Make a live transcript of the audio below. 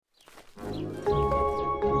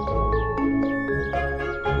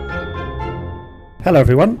Hello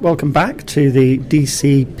everyone, welcome back to the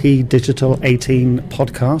DCP Digital 18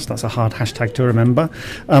 podcast. That's a hard hashtag to remember.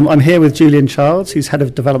 I'm here with Julian Childs, who's Head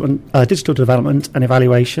of Digital Development and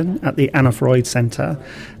Evaluation at the Anna Freud Centre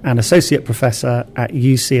and Associate Professor at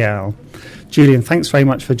UCL. Julian, thanks very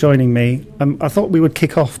much for joining me. I thought we would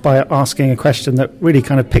kick off by asking a question that really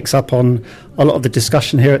kind of picks up on a lot of the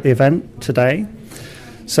discussion here at the event today.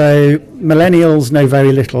 So, millennials know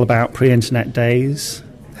very little about pre-internet days.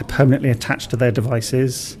 They're permanently attached to their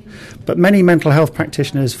devices. But many mental health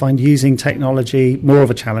practitioners find using technology more of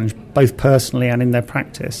a challenge, both personally and in their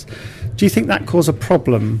practice. Do you think that causes a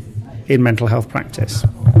problem in mental health practice?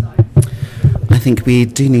 I think we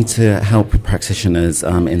do need to help practitioners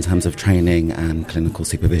in terms of training and clinical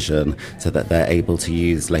supervision so that they're able to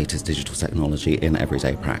use latest digital technology in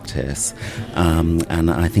everyday practice. And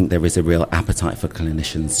I think there is a real appetite for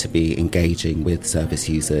clinicians to be engaging with service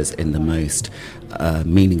users in the most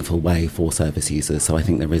meaningful way for service users. So I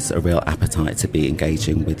think there is a real appetite to be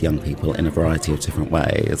engaging with young people in a variety of different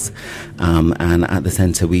ways. And at the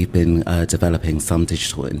centre we've been developing some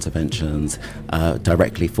digital interventions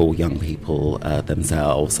directly for young people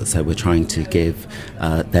themselves. So we're trying to give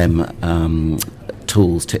them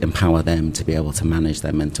tools to empower them to be able to manage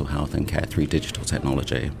their mental health and care through digital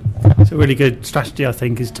technology. So a really good strategy, I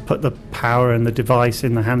think, is to put the power and the device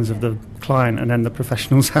in the hands of the client, and then the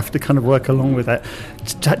professionals have to kind of work along with it.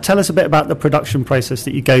 Tell us a bit about the production process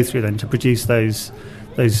that you go through then to produce those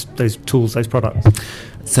tools, those products.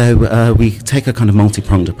 So we take a kind of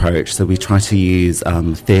multi-pronged approach. So we try to use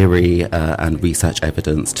theory and research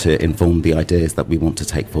evidence to inform the ideas that we want to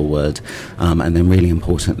take forward. And then really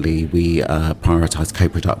importantly, we prioritise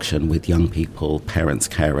co-production with young people, parents,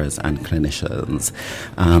 carers and clinicians.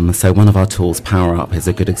 So one of our tools, Power Up, is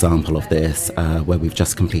a good example of this, where we've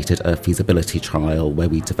just completed a feasibility trial where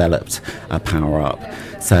we developed Power Up.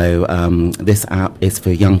 So this app is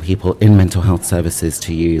for young people in mental health services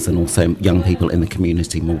to use, and also young people in the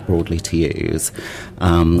community more broadly to use.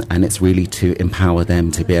 And it's really to empower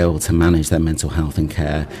them to be able to manage their mental health and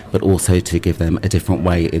care, but also to give them a different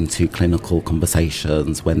way into clinical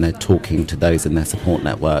conversations when they're talking to those in their support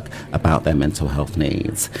network about their mental health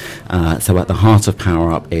needs. So at the heart of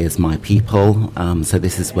Power Up is My People. So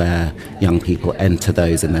this is where young people enter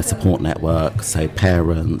those in their support network, so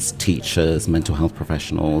parents, teachers, mental health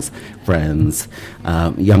professionals, friends.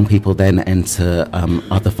 Young people then enter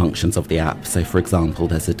other functions of the app. So for example,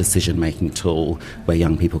 there's a decision-making tool where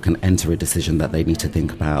young people can enter a decision that they need to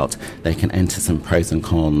think about. They can enter some pros and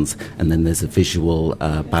cons, and then there's a visual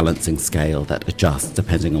balancing scale that adjusts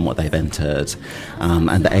depending on what they've entered.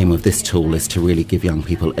 And the aim of this tool is to really give young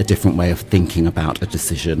people a different way of thinking about a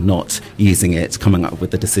decision, not using it, coming up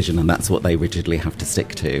with a decision, and that's what they rigidly have to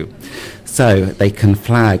stick to. So they can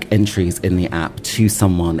flag entries in the app to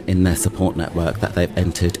someone in their support network that they've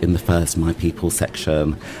entered in the first My People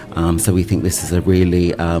section. So we think this is a really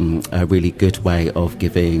good way of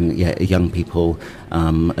giving young people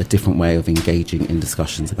a different way of engaging in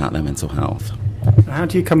discussions about their mental health. How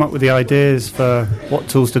do you come up with the ideas for what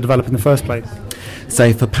tools to develop in the first place?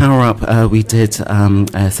 So for Power Up, we did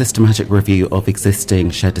a systematic review of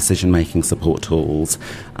existing shared decision-making support tools,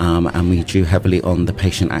 and we drew heavily on the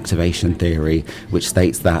patient activation theory, which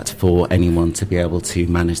states that for anyone to be able to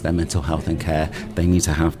manage their mental health and care, they need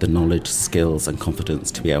to have the knowledge, skills and confidence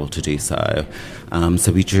to be able to do so.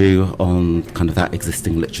 So we drew on kind of that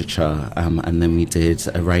existing literature, and then we did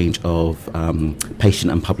a range of patient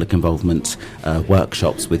and public involvement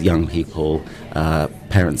workshops with young people,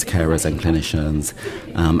 parents, carers and clinicians,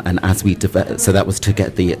 and as we so that was to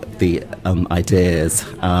get the ideas,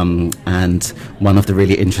 and one of the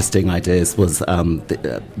really interesting ideas was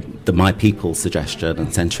the My People suggestion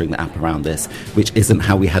and centering the app around this, which isn't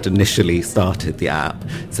how we had initially started the app.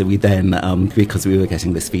 So we then, because we were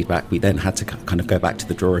getting this feedback, we then had to kind of go back to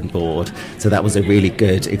the drawing board. So that was a really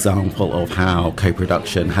good example of how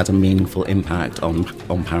co-production had a meaningful impact on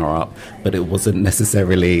Power Up, but it wasn't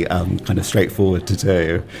necessarily kind of straightforward to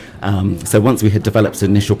do. So once we had developed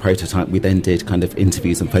an initial prototype, we then did kind of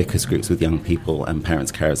interviews and focus groups with young people and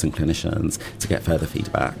parents, carers and clinicians to get further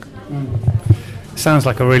feedback. Sounds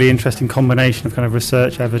like a really interesting combination of kind of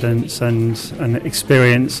research evidence and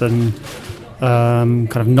experience and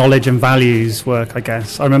kind of knowledge and values work, I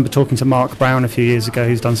guess. I remember talking to Mark Brown a few years ago,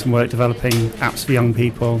 who's done some work developing apps for young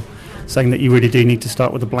people, saying that you really do need to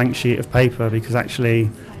start with a blank sheet of paper, because actually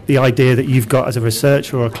the idea that you've got as a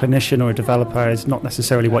researcher or a clinician or a developer is not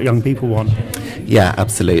necessarily what young people want. Yeah,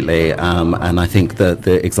 absolutely. And I think that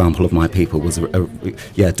the example of My People was,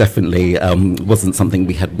 definitely wasn't something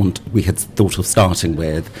we had thought of starting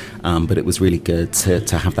with, but it was really good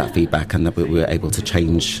to have that feedback and that we were able to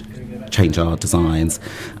change change our designs.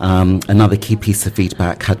 Another key piece of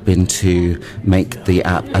feedback had been to make the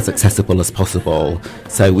app as accessible as possible.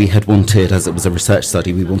 So we had wanted, as it was a research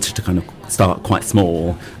study, we wanted to kind of start quite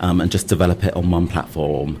small and just develop it on one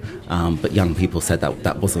platform. But young people said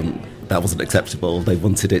that wasn't acceptable. They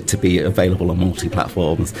wanted it to be available on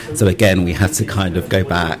multi-platforms. So again, we had to kind of go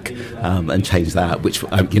back and change that, which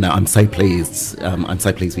I'm so pleased. I'm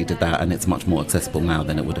so pleased we did that, and it's much more accessible now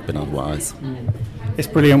than it would have been otherwise. It's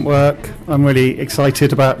brilliant work. I'm really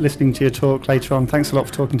excited about listening to your talk later on. Thanks a lot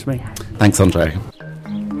for talking to me. Thanks, Andre.